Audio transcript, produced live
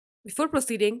Before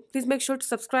proceeding, please make sure to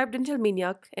subscribe Dental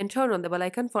Maniac and turn on the bell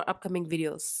icon for upcoming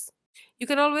videos. You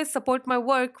can always support my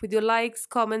work with your likes,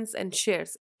 comments, and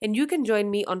shares, and you can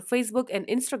join me on Facebook and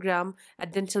Instagram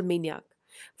at Dental Maniac.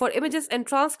 For images and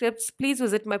transcripts, please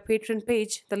visit my Patreon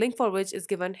page, the link for which is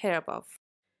given here above.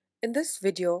 In this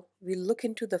video, we'll look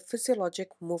into the physiologic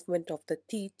movement of the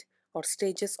teeth or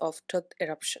stages of tooth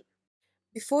eruption.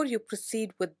 Before you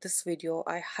proceed with this video,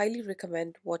 I highly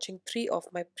recommend watching 3 of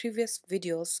my previous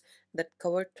videos that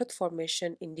cover tooth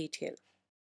formation in detail.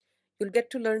 You'll get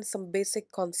to learn some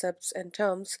basic concepts and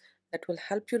terms that will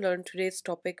help you learn today's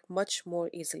topic much more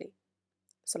easily.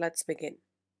 So let's begin.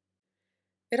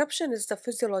 Eruption is the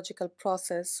physiological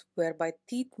process whereby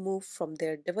teeth move from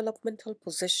their developmental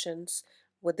positions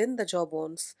within the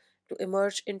jawbones to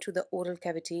emerge into the oral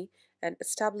cavity and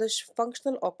establish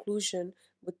functional occlusion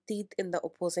with teeth in the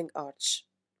opposing arch.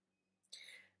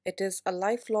 It is a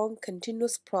lifelong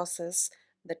continuous process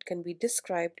that can be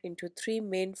described into 3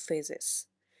 main phases.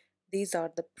 These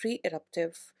are the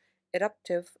pre-eruptive,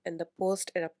 eruptive, and the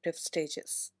post-eruptive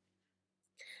stages.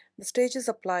 The stages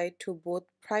apply to both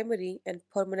primary and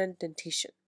permanent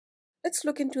dentition. Let's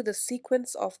look into the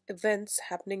sequence of events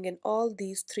happening in all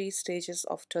these 3 stages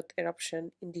of tooth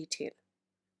eruption in detail.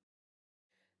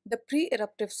 The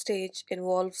pre-eruptive stage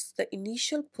involves the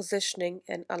initial positioning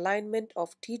and alignment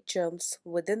of teeth germs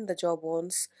within the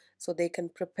jawbones so they can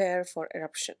prepare for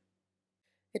eruption.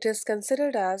 It is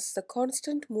considered as the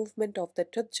constant movement of the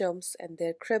tooth germs and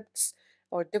their crypts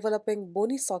or developing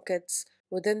bony sockets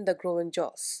within the growing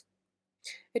jaws.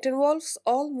 It involves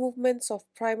all movements of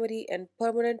primary and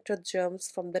permanent tooth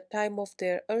germs from the time of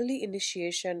their early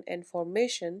initiation and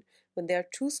formation when they are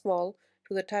too small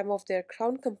to the time of their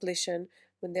crown completion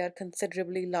when they are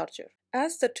considerably larger.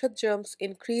 As the tooth germs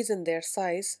increase in their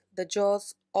size, the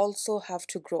jaws also have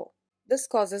to grow. This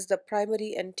causes the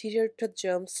primary anterior tooth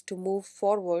germs to move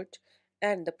forward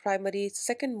and the primary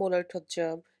second molar tooth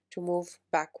germ to move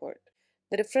backward.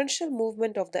 The differential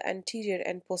movement of the anterior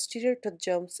and posterior tooth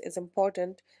germs is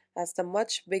important as the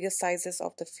much bigger sizes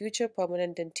of the future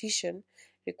permanent dentition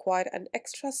require an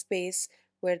extra space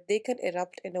where they can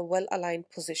erupt in a well-aligned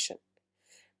position.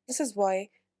 This is why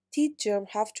teeth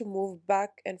germs have to move back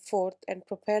and forth and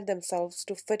prepare themselves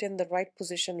to fit in the right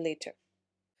position later.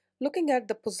 Looking at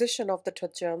the position of the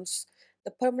tooth germs,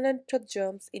 the permanent tooth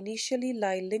germs initially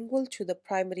lie lingual to the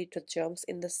primary tooth germs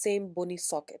in the same bony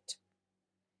socket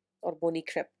or bony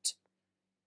crypt.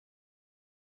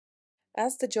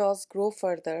 As the jaws grow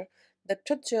further, the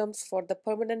tooth germs for the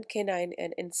permanent canine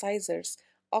and incisors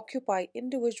occupy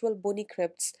individual bony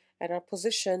crypts and are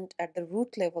positioned at the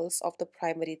root levels of the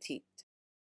primary teeth.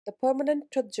 The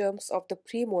permanent tooth germs of the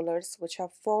premolars, which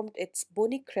have formed its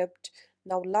bony crypt,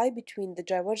 now lie between the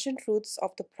divergent roots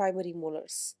of the primary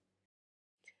molars.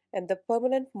 And the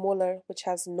permanent molar, which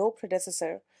has no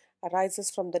predecessor, arises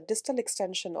from the distal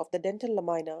extension of the dental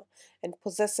lamina and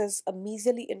possesses a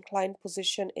mesially inclined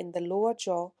position in the lower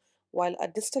jaw while a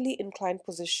distally inclined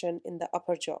position in the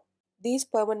upper jaw. These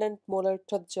permanent molar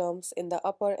tooth germs in the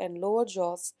upper and lower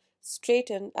jaws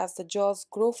straighten as the jaws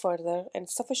grow further and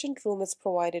sufficient room is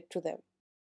provided to them.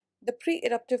 The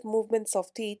pre-eruptive movements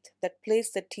of teeth that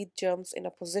place the teeth germs in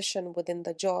a position within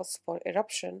the jaws for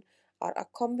eruption are a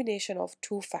combination of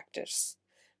 2 factors,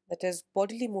 that is,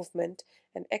 bodily movement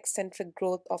and eccentric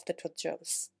growth of the tooth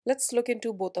germs. Let's look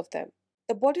into both of them.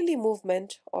 The bodily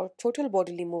movement or total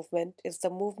bodily movement is the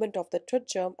movement of the tooth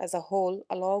germ as a whole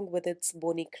along with its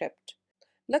bony crypt.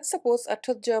 Let's suppose a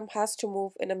tooth germ has to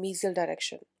move in a mesial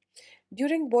direction.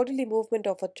 During bodily movement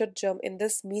of a tooth germ in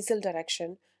this mesial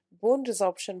direction, bone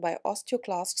resorption by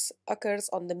osteoclasts occurs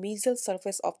on the mesial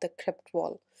surface of the crypt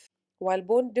wall, while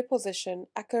bone deposition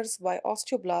occurs by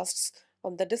osteoblasts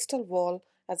on the distal wall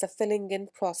as a filling-in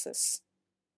process.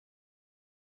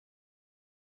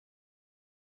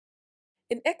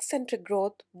 In eccentric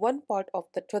growth, one part of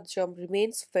the tooth germ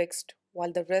remains fixed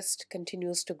while the rest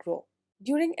continues to grow.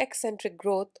 During eccentric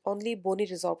growth, only bony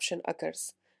resorption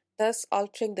occurs, thus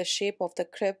altering the shape of the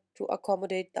crypt to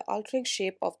accommodate the altering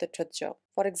shape of the tooth germ.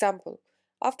 For example,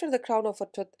 after the crown of a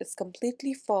tooth is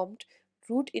completely formed,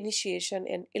 root initiation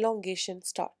and elongation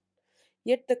start.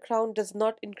 Yet the crown does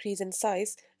not increase in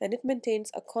size and it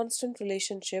maintains a constant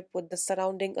relationship with the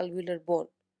surrounding alveolar bone.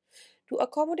 To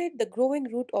accommodate the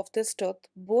growing root of this tooth,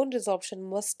 bone resorption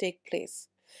must take place.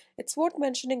 It's worth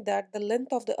mentioning that the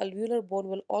length of the alveolar bone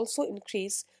will also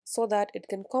increase so that it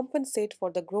can compensate for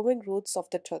the growing roots of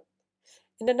the tooth.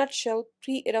 In a nutshell,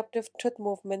 pre-eruptive tooth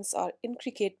movements are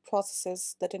intricate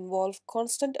processes that involve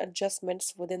constant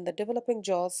adjustments within the developing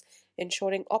jaws,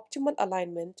 ensuring optimal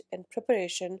alignment and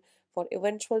preparation for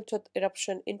eventual tooth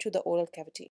eruption into the oral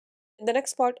cavity. In the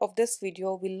next part of this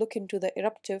video, we'll look into the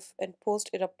eruptive and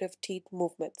post-eruptive teeth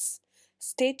movements.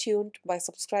 Stay tuned by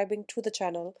subscribing to the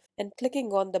channel and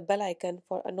clicking on the bell icon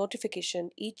for a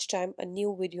notification each time a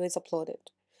new video is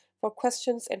uploaded. For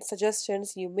questions and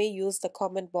suggestions, you may use the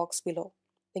comment box below.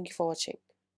 Thank you for watching.